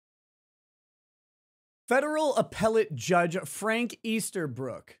Federal Appellate Judge Frank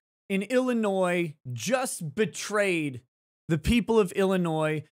Easterbrook in Illinois just betrayed the people of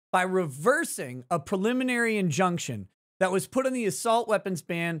Illinois by reversing a preliminary injunction that was put on the assault weapons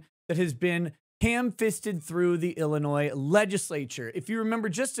ban that has been ham-fisted through the Illinois legislature. If you remember,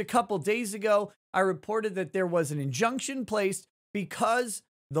 just a couple days ago, I reported that there was an injunction placed because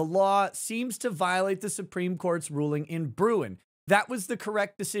the law seems to violate the Supreme Court's ruling in Bruin. That was the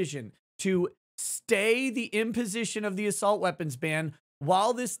correct decision, to stay the imposition of the assault weapons ban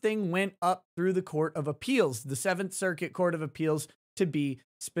while this thing went up through the Court of Appeals, the Seventh Circuit Court of Appeals to be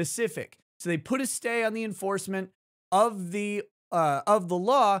specific. So they put a stay on the enforcement of the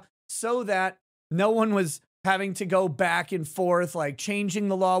law so that no one was having to go back and forth, like changing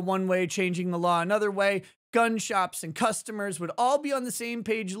the law one way, changing the law another way. Gun shops and customers would all be on the same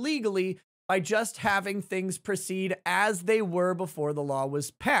page legally by just having things proceed as they were before the law was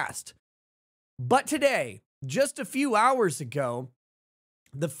passed. But today, just a few hours ago,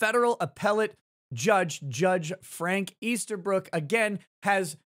 the federal appellate judge, Judge Frank Easterbrook, again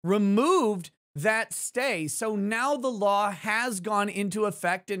has removed that stay. So now the law has gone into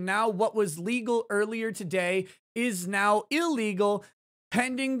effect, and now what was legal earlier today is now illegal,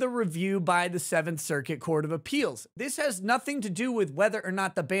 pending the review by the Seventh Circuit Court of Appeals. This has nothing to do with whether or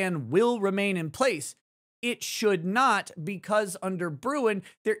not the ban will remain in place. It should not, because under Bruin,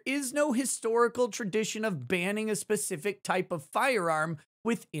 there is no historical tradition of banning a specific type of firearm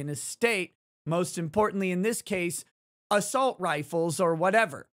within a state. Most importantly, in this case, assault rifles or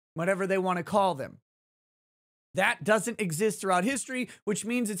whatever they want to call them. That doesn't exist throughout history, which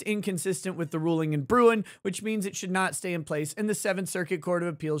means it's inconsistent with the ruling in Bruin, which means it should not stay in place, and the Seventh Circuit Court of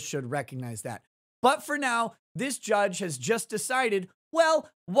Appeals should recognize that. But for now, this judge has just decided, well,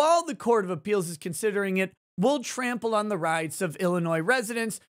 while the Court of Appeals is considering it, we'll trample on the rights of Illinois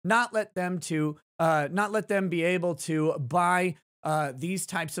residents, not let them be able to buy these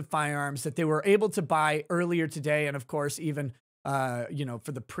types of firearms that they were able to buy earlier today, and of course, even for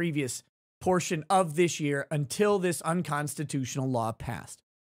the previous portion of this year until this unconstitutional law passed.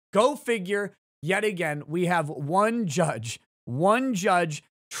 Go figure. Yet again, we have one judge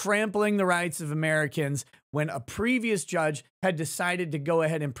trampling the rights of Americans when a previous judge had decided to go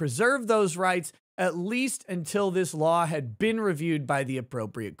ahead and preserve those rights, at least until this law had been reviewed by the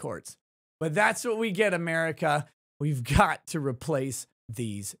appropriate courts. But that's what we get, America. We've got to replace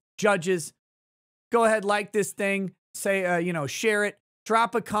these judges. Go ahead, like this thing, say, share it,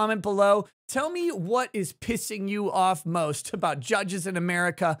 drop a comment below. Tell me what is pissing you off most about judges in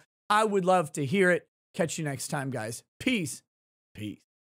America. I would love to hear it. Catch you next time, guys. Peace. Peace.